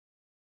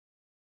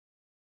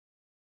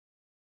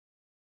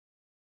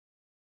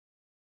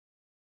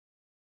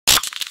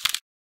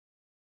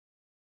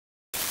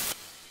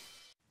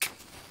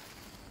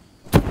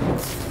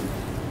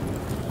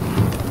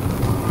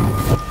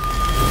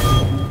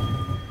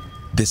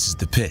This is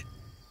the pit.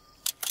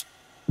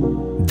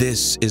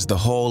 This is the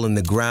hole in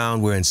the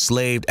ground where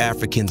enslaved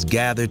Africans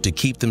gathered to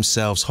keep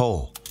themselves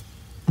whole,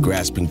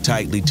 grasping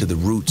tightly to the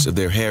roots of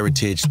their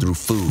heritage through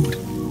food.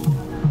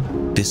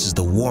 This is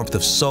the warmth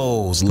of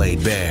souls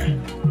laid bare.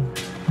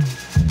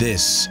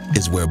 This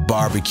is where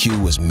barbecue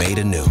was made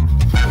anew.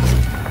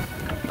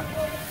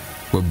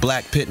 Where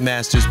black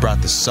pitmasters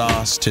brought the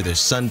sauce to their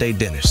Sunday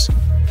dinners,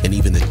 and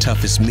even the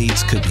toughest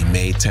meats could be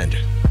made tender.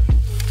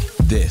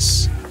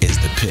 This is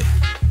the pit.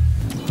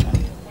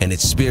 And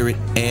its spirit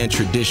and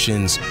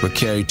traditions were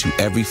carried to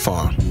every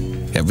farm,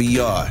 every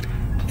yard,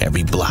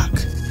 every block,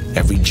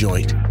 every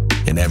joint,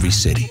 and every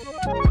city.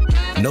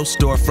 No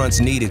storefronts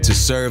needed to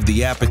serve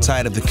the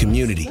appetite of the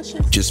community,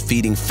 just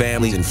feeding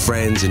families and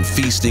friends and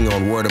feasting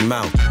on word of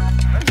mouth.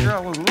 That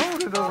girl was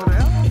loaded over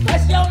there.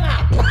 That's your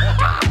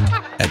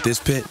mouth. At this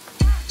pit,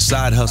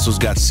 side hustles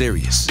got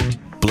serious,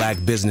 black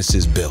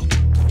businesses built,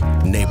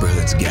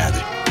 neighborhoods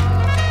gathered.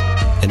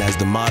 And as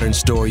the modern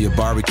story of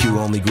barbecue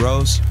only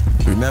grows,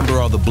 remember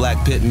all the black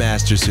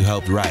pitmasters who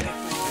helped write it.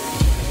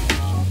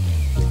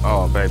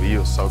 Oh, baby,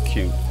 you're so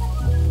cute.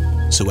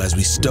 So as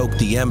we stoke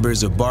the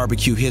embers of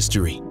barbecue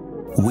history,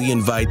 we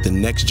invite the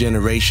next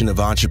generation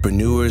of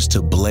entrepreneurs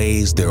to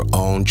blaze their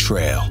own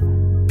trail,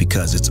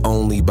 because it's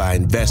only by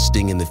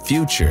investing in the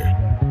future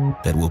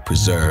that we'll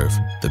preserve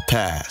the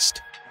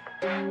past,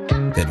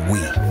 that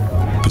we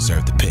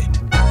preserve the pit.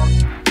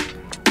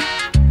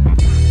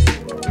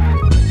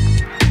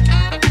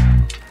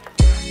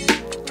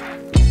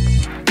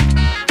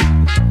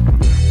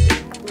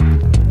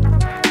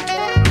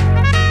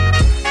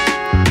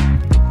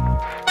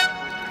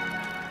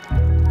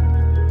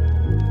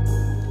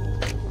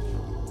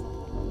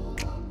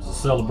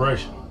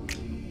 Celebration.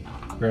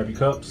 Grab your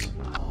cups,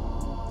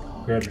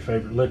 grab your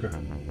favorite liquor.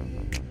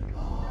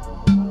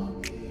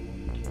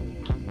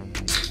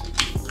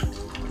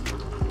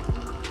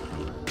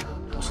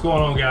 What's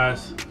going on,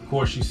 guys? Of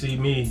course, you see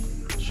me,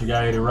 it's your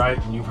guy Eddie Wright,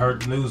 and you've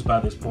heard the news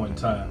by this point in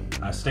time.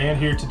 I stand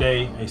here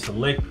today, a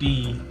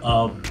selectee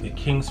of the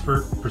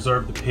Kingsford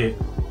Preserve the Pit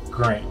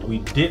grant. We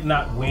did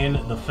not win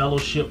the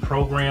fellowship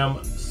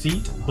program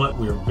seat, but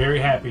we are very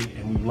happy,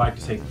 and we'd like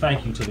to say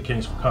thank you to the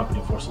Kingsford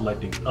Company for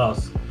selecting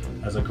us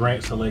as a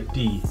grant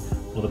selectee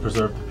for the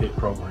Preserve the Pit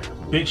program.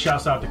 Big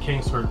shouts out to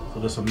Kingsford for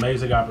this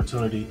amazing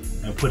opportunity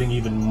and putting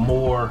even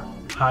more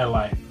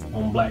highlight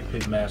on black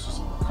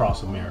pitmasters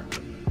across America,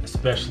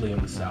 especially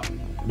in the South.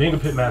 Being a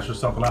pitmaster is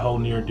something I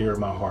hold near and dear to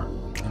my heart.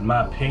 In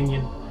my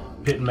opinion,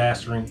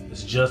 pitmastering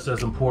is just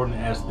as important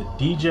as the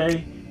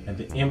DJ and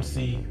the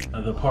MC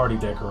and the party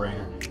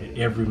decorator at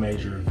every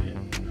major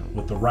event.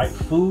 With the right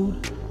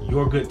food,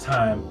 your good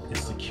time is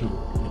secure.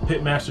 The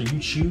pitmaster you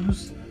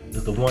choose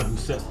is the one who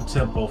sets the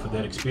tempo for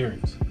that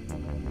experience.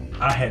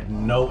 I had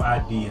no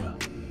idea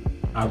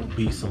I would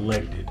be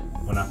selected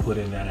when I put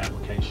in that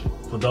application.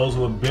 For those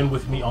who have been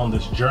with me on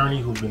this journey,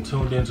 who've been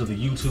tuned into the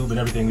YouTube and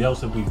everything else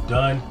that we've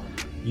done,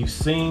 you've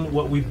seen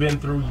what we've been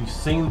through, you've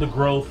seen the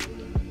growth.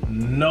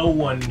 No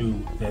one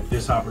knew that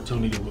this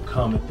opportunity would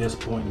come at this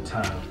point in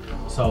time.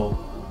 So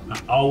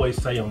I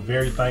always say I'm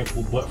very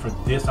thankful, but for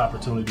this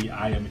opportunity,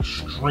 I am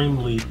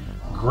extremely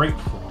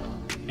grateful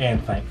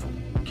and thankful.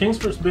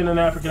 Kingsford's been an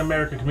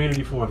African-American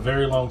community for a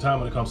very long time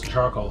when it comes to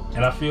charcoal,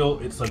 and I feel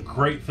it's a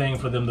great thing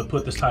for them to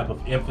put this type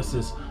of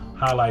emphasis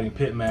highlighting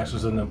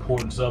pitmasters and the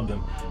importance of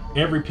them.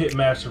 Every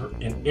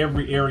pitmaster in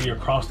every area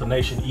across the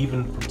nation,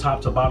 even from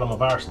top to bottom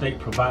of our state,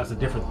 provides a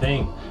different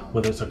thing,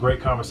 whether it's a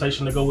great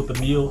conversation to go with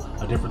the meal,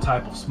 a different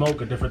type of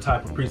smoke, a different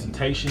type of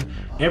presentation.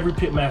 Every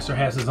pitmaster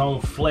has his own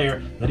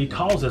flair that he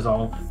calls his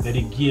own, that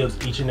he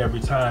gives each and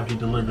every time he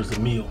delivers a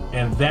meal.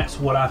 And that's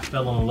what I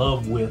fell in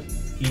love with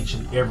each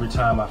and every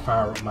time I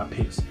fire up my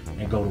pits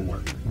and go to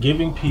work.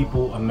 Giving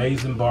people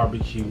amazing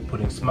barbecue,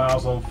 putting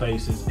smiles on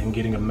faces, and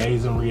getting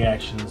amazing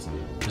reactions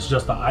is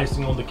just the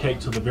icing on the cake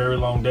to the very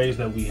long days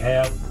that we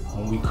have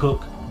when we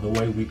cook the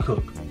way we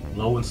cook,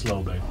 low and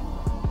slow, baby.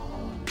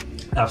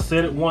 I've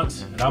said it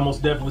once, and I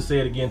most definitely say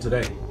it again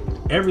today.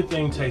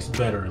 Everything tastes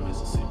better in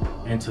Mississippi.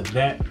 And to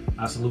that,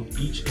 I salute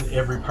each and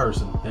every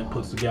person that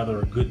puts together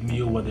a good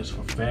meal, whether it's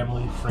for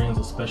family, friends,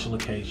 or special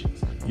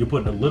occasions. You're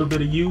putting a little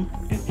bit of you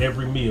in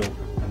every meal,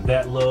 and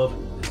that love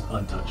is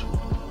untouchable.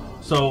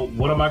 So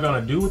what am I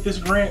gonna do with this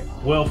grant?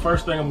 Well,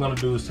 first thing I'm gonna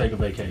do is take a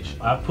vacation.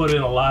 I've put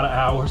in a lot of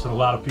hours, and a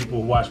lot of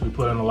people who watch me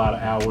put in a lot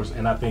of hours,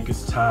 and I think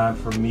it's time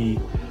for me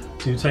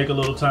to take a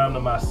little time to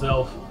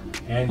myself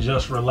and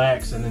just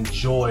relax and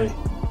enjoy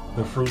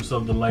the fruits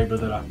of the labor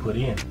that I put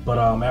in. But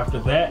after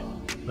that,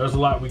 there's a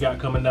lot we got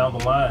coming down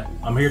the line.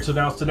 I'm here to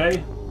announce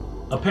today,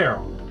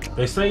 apparel.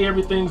 They say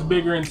everything's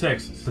bigger in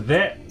Texas. To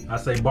that, I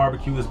say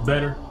barbecue is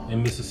better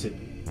in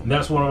Mississippi. And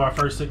that's one of our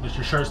first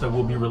signature shirts that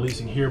we'll be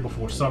releasing here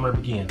before summer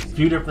begins. A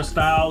few different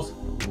styles,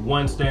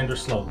 one standard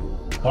slogan.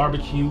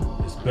 Barbecue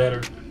is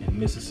better in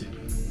Mississippi.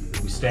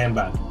 We stand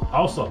by them.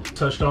 Also,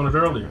 touched on it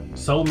earlier,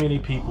 so many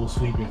people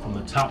sweeping from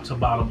the top to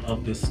bottom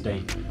of this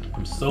state,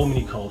 from so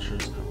many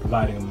cultures,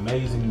 providing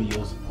amazing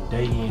meals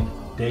day in,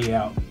 day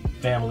out,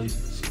 families,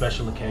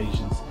 special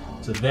occasions.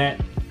 To that,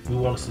 we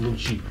want to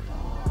salute you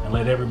and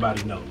let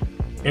everybody know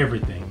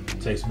everything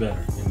tastes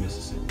better in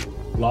Mississippi.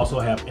 We'll also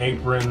have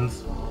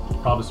aprons,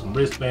 probably some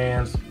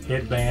wristbands,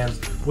 headbands.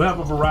 We'll have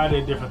a variety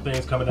of different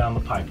things coming down the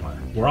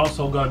pipeline. We're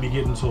also going to be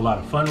getting into a lot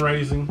of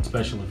fundraising,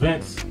 special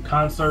events,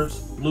 concerts,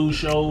 blues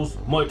shows,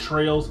 mud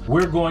trails.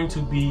 We're going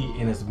to be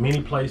in as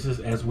many places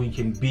as we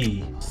can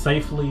be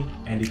safely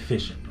and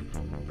efficiently,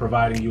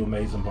 providing you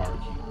amazing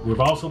barbecue. We've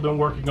also been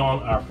working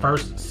on our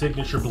first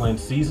signature blend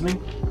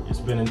seasoning. It's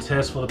been in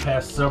test for the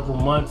past several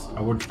months,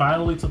 and we're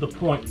finally to the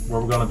point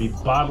where we're going to be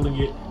bottling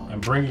it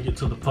and bringing it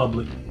to the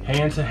public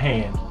hand to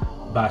hand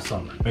by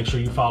summer. Make sure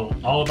you follow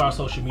all of our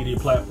social media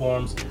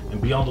platforms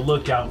and be on the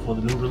lookout for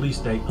the new release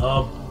date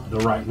of The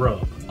Wright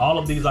Rub. All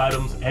of these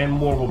items and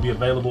more will be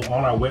available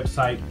on our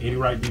website,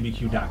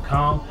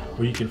 eddywrightbbq.com,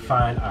 where you can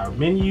find our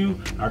menu,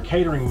 our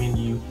catering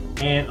menu,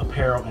 and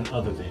apparel and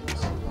other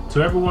things.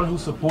 To everyone who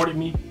supported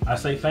me, I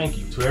say thank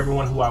you. To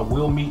everyone who I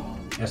will meet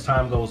as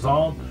time goes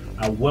on,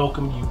 I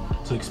welcome you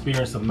to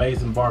experience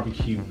amazing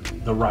barbecue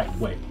the right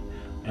way.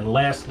 And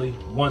lastly,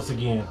 once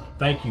again,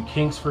 thank you,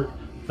 Kingsford.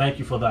 Thank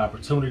you for the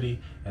opportunity,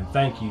 and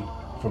thank you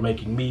for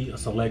making me a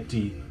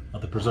selectee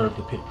of the Preserve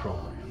the Pit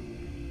program.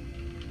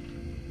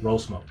 Roll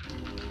smoke.